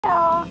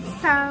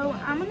y'all. So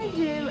I'm gonna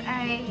do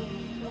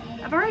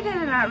I've already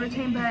done a night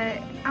routine,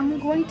 but I'm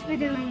going to be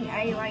doing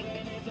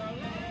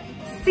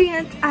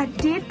since I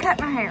did cut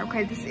my hair,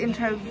 okay, this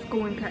intro is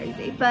going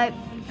crazy, but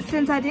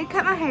since I did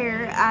cut my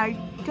hair, I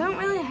don't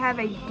really have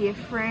a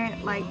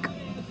different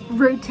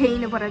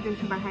routine of what I do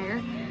to my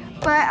hair,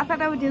 but I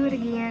thought I would do it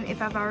again.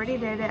 If I've already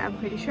did it, I'm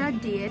pretty sure I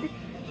did,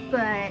 but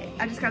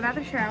I just got out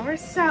of the shower.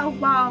 So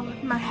while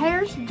my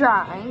hair's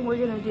drying,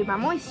 we're gonna do my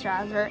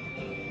moisturizer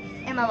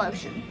and my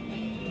lotion.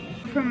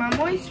 For my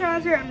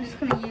moisturizer, I'm just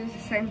gonna use the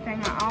same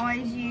thing I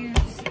always use.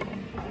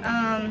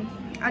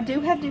 I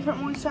do have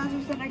different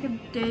moisturizers that I could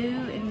do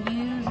and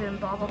use and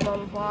blah, blah, blah,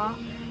 blah, blah.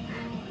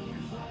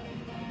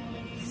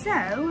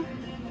 So,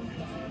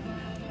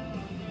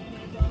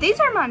 these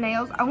are my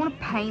nails. I want to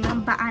paint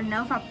them, but I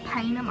know if I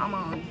paint them, I'm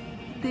going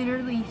to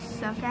literally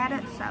suck at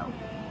it. So,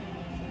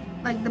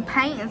 the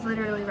paint is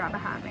literally right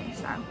behind me.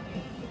 So,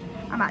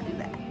 I might do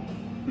that.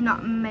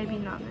 Maybe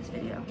not in this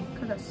video,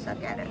 because I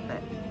suck at it,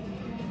 but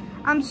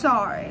I'm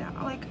sorry.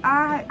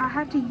 I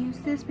have to use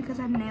this because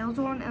I have nails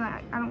on, and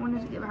I don't want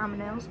it to get behind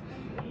my nails.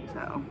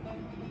 So,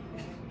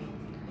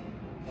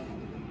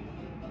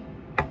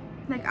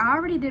 I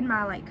already did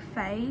my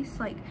face.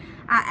 Okay,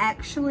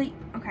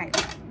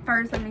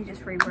 first let me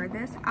just reword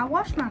this. I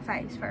wash my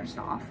face first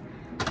off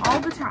all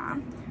the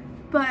time,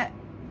 but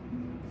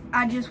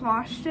I just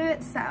washed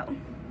it. So,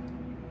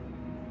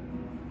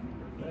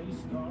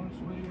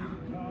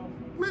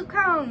 Luke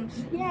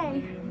Combs,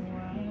 yay!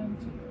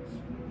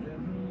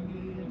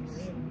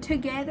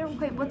 Together,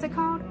 wait, what's it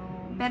called?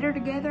 Better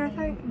Together, I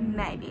think?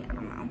 Maybe, I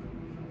don't know.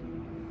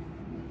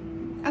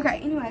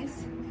 Okay,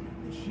 anyways.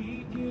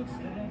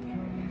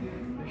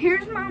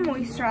 Here's my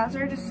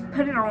moisturizer, just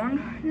put it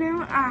on.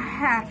 Now I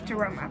have to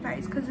rub my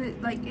face because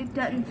it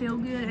doesn't feel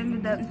good and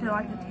it doesn't feel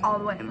like it's all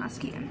the way in my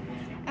skin.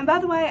 And by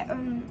the way,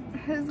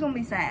 this is gonna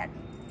be sad.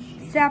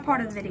 Sad part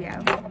of the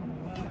video.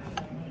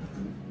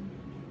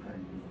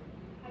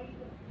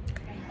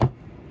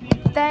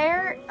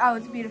 Oh,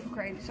 it's beautiful,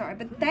 crazy, sorry.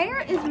 But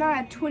there is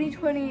my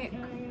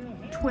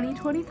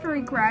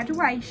 2023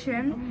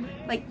 graduation,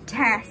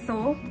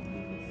 tassel.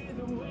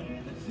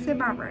 It's in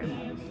my room,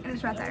 and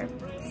it's right there.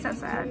 So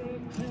sad.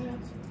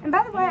 And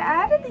by the way,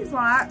 I added these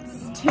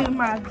lights to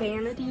my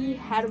vanity.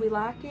 How do we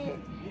like it?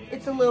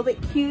 It's a little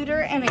bit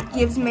cuter, and it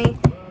gives me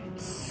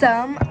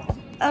some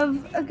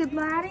of a good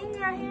lighting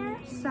right here.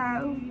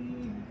 So,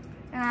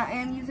 and I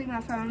am using my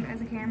phone as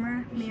a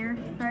camera mirror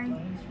thing.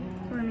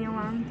 Leave me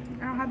alone.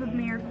 I don't have a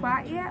mirror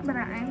quite yet, but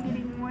I am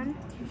getting one.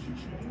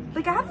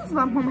 I have this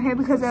bump on my head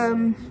because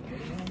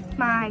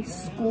my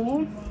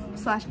school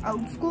 /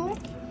 old school.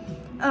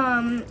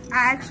 I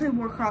actually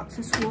wore Crocs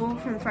to school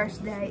for the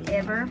first day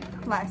ever.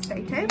 Last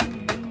day too.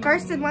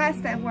 First and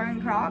last day of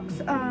wearing Crocs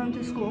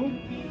to school.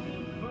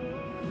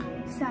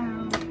 So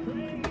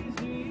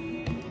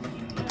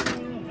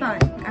fun,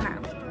 I know.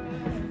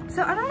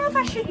 So I don't know if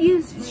I should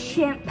use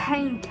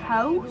champagne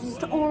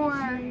toast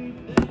or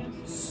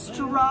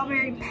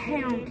strawberry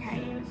pound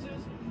cake.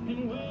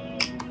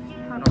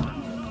 Hold on.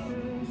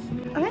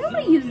 I think I'm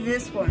gonna use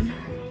this one.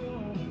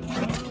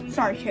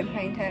 Sorry,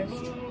 champagne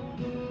toast.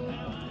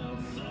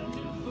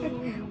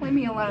 Leave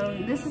me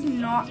alone. This is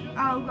not,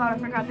 oh god, I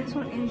forgot. This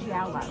one is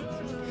yellow.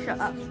 Shut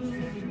up.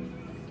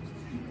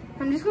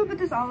 I'm just gonna put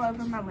this all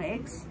over my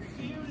legs.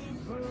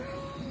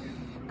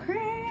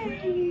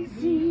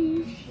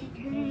 Crazy.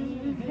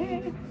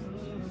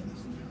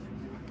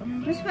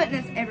 I'm just putting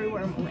this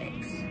everywhere on my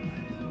legs.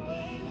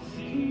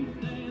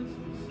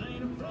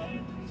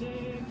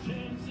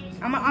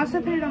 I'm gonna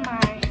also put it on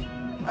my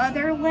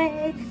other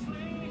leg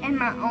and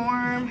my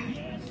arms,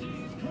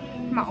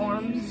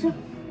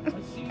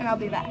 and I'll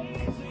be back.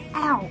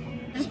 Ow!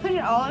 Just put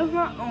it all over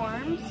my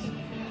arms.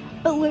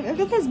 But look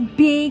at this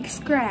big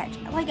scratch.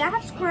 I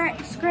have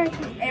scratches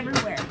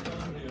everywhere.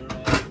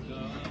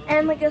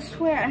 And I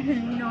swear I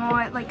did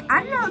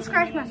not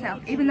scratch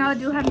myself. Even though I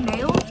do have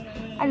nails,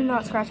 I did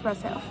not scratch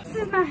myself. This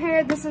is my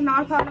hair. This is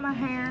not a part of my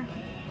hair.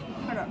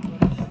 Hold on.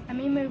 Let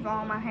me move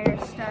all my hair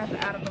stuff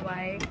out of the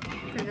way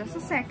for just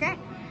a second.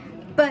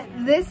 But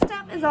this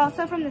stuff is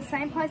also from the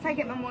same place I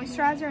get my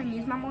moisturizer and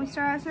use my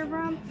moisturizer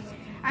from.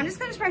 I'm just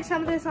going to spray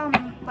some of this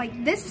on,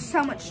 this is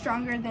so much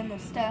stronger than the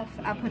stuff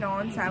I put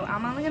on. So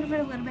I'm only going to put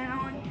a little bit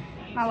on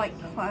my,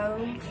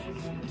 clothes.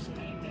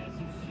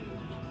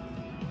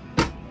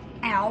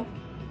 Ow.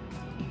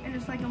 And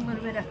just, a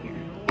little bit up here.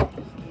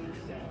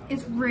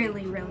 It's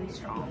really, really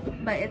strong.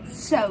 But it's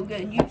so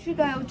good. You should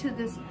go to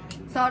this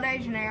Sol de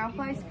Janeiro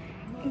place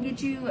and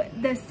get you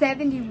the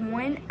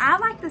 71. I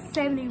like the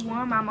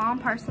 71. My mom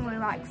personally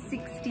likes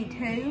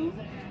 62.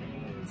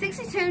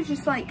 62 is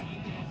just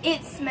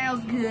it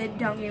smells good,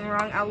 don't get me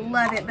wrong. I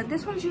love it. But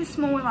this one's just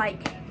more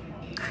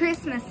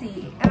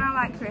Christmassy. And I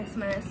like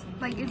Christmas.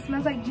 It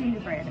smells like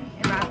gingerbread,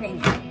 in my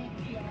opinion.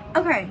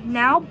 Okay,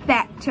 now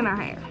back to my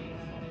hair.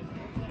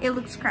 It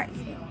looks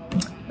crazy.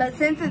 But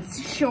since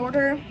it's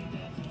shorter,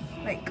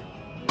 I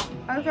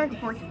look like a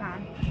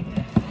porcupine.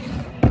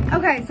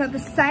 Okay, so the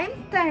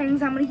same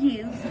things I'm going to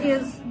use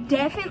is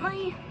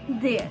definitely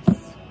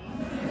this.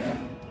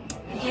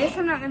 this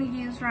I'm not going to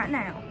use right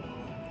now.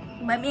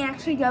 Let me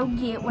actually go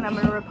get what I'm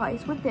going to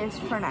replace with this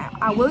for now.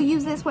 I will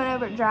use this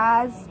whenever it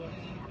dries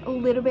a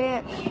little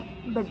bit,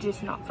 but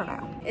just not for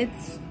now.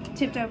 It's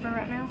tipped over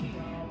right now.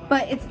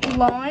 But it's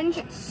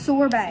Launge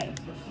Sorbet.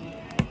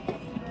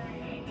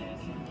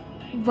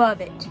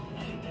 Love it.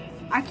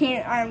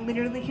 I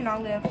literally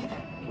cannot live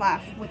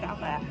life without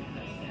that.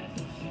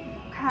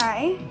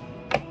 Okay.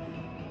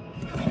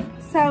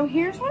 So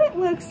here's what it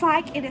looks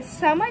like. It is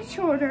so much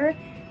shorter,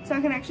 so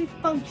I can actually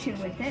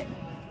function with it.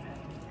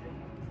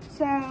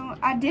 So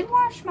I did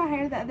wash my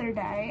hair the other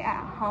day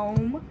at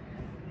home.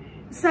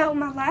 So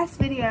my last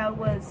video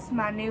was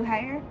my new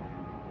hair.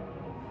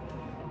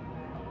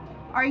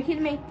 Are you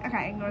kidding me?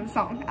 Okay, ignore the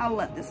song. I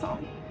love this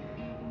song.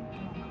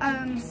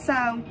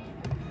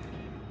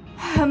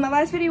 My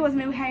last video was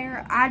new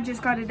hair. I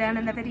just got it done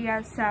in the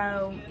video,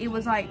 so it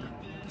was like,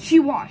 she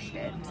washed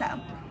it, so.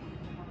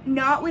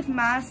 Not with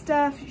my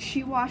stuff,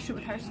 she washed it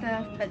with her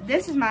stuff, but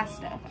this is my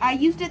stuff. I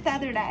used it the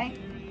other day,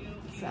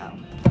 so.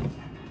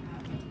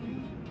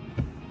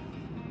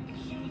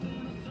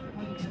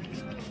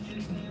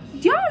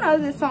 Y'all know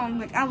this song,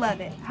 like, I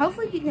love it.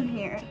 Hopefully you can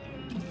hear it.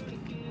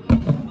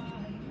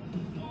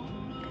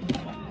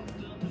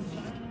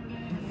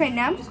 Okay,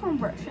 now I'm just gonna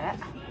brush it.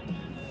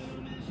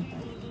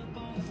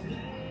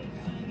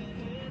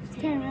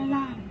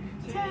 Carolina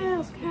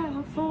tells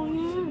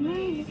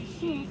California.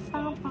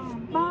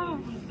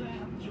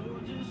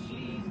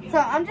 So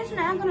I'm just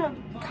now gonna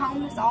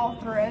comb this all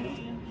through.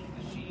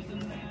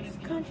 It's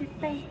country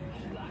thing.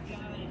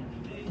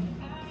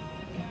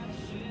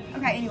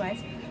 Okay,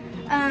 anyways.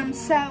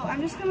 So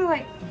I'm just gonna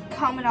like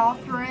comb it all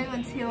through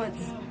until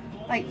it's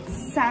like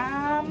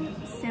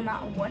semi,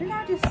 what did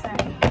I just say?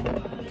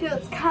 Till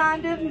it's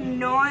kind of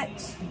not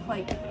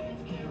like,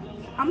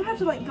 I'm gonna have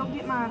to like go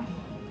get my,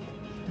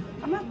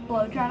 I'm gonna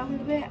blow dry it a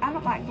little bit. I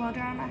don't like blow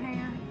drying my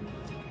hair.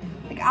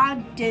 Like I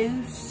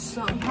do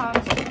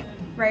sometimes,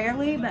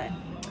 rarely, but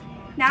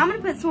now I'm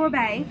gonna put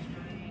Sorbet.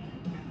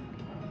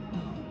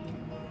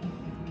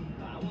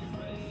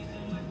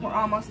 We're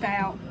almost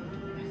out.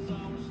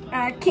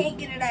 And I can't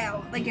get it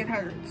out, like it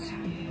hurts.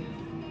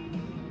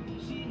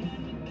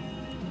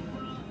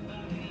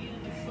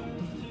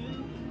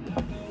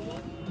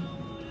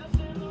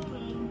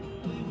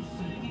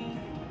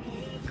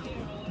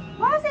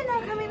 Why is it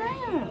not coming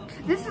out?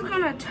 This is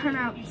gonna turn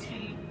out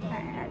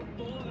bad.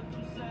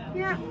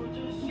 Yeah,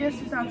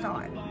 just as I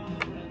thought.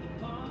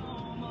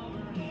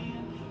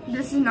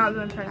 This is not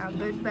gonna turn out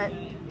good, but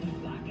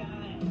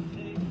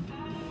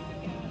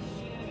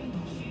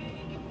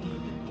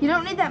you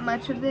don't need that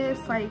much of this,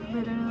 like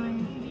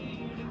literally.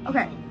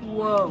 Okay,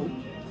 whoa.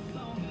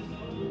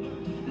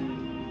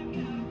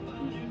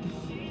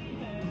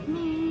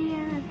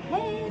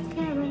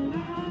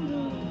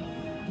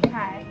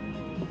 Okay,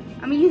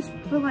 I'm gonna use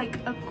for like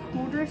a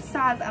quarter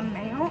size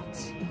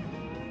amount.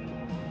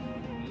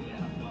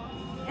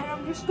 And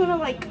I'm just gonna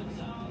like,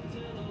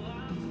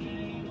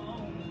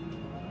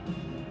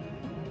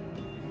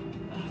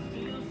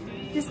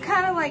 just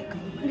kind of like,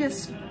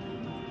 just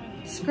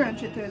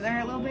scrunch it through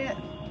there a little bit.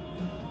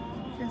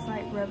 Just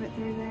like rub it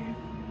through there.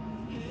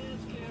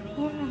 I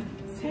want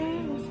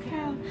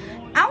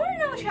to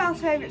know what y'all's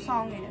favorite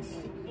song is.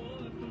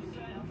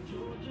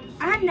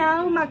 I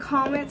know my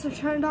comments are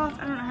turned off.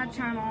 I don't know how to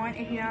turn them on.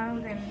 If you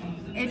know, then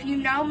if you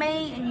know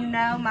me and you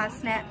know my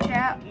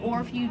Snapchat,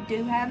 or if you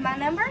do have my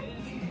number,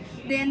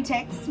 then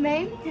text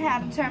me how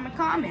to turn my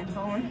comments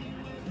on.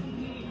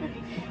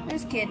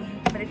 Just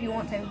kidding. But if you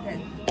want to,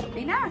 then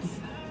be nice.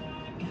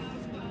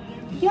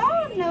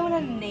 Y'all know what I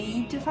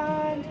need to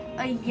find?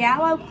 A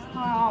yellow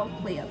claw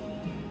clip.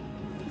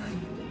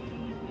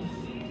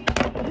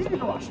 I'm just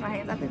gonna wash my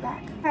hands. I'll be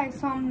back. Okay,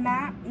 so I'm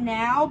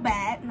now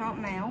back. Not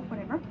now,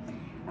 whatever.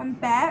 I'm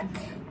back.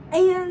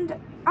 And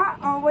I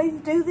always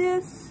do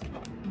this.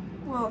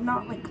 Well,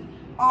 not like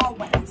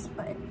always,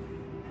 but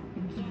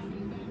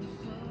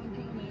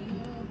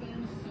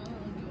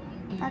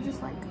I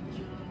just like,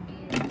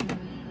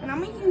 and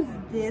I'm gonna use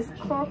this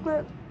claw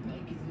clip.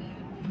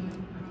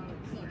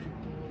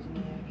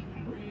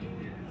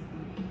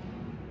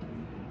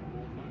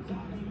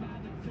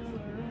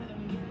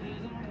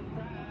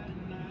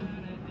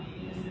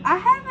 I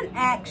have an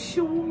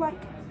actual like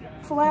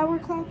flower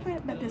claw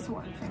clip, but this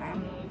works for now.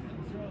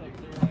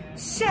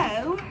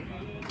 So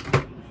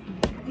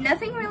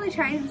nothing really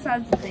changed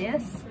besides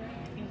this.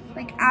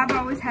 Like I've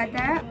always had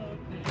that.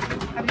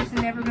 I've just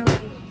never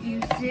really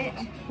used it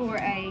for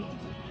a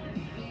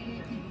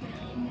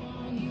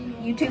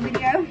YouTube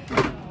video.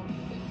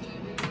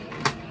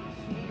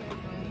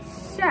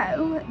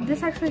 So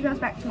this actually goes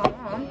back to my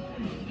mom,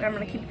 but I'm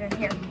gonna keep it in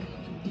here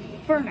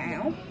for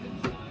now.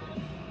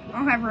 I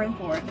don't have room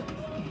for it.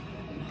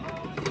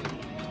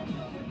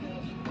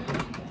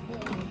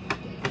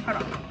 Hold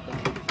on.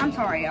 I'm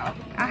sorry, y'all.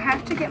 I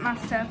have to get my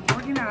stuff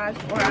organized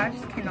or I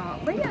just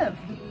cannot live.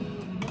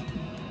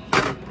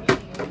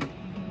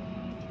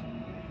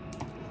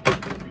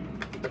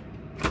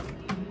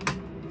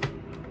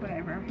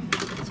 Whatever.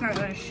 It's not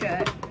going to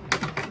shut.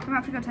 I'm going to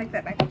have to go take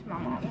that back to my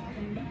mom.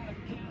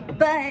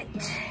 But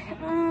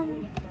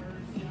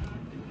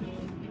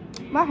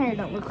My hair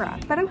don't look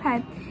right, but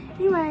okay.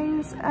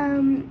 Anyways,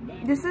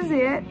 this is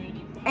it.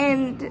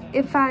 And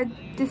if I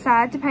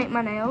decide to paint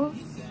my nails,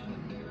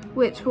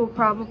 which will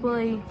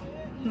probably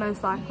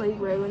most likely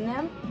ruin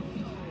them.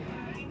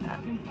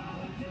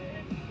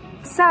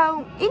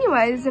 So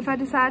anyways, if I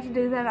decide to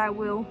do that, I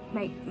will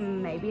make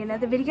maybe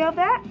another video of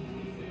that.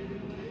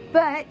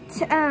 But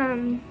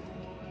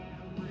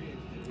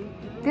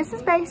this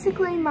is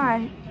basically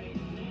my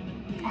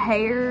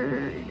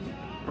hair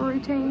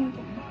routine.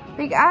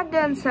 Like, I've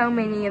done so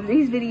many of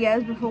these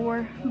videos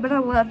before, but I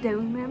love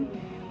doing them.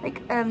 Like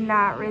a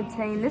night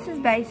routine. This is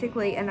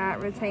basically a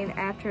night routine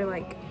after,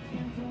 like,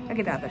 I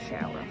get out of the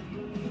shower.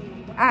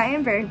 I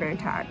am very, very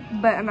tired,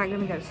 but I'm not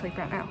gonna go to sleep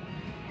right now.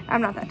 I'm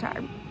not that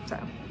tired, so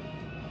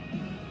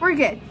we're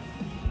good.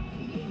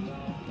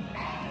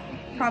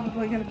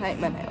 Probably gonna paint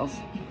my nails.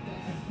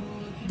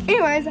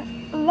 Anyways,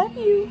 love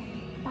you.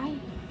 Bye.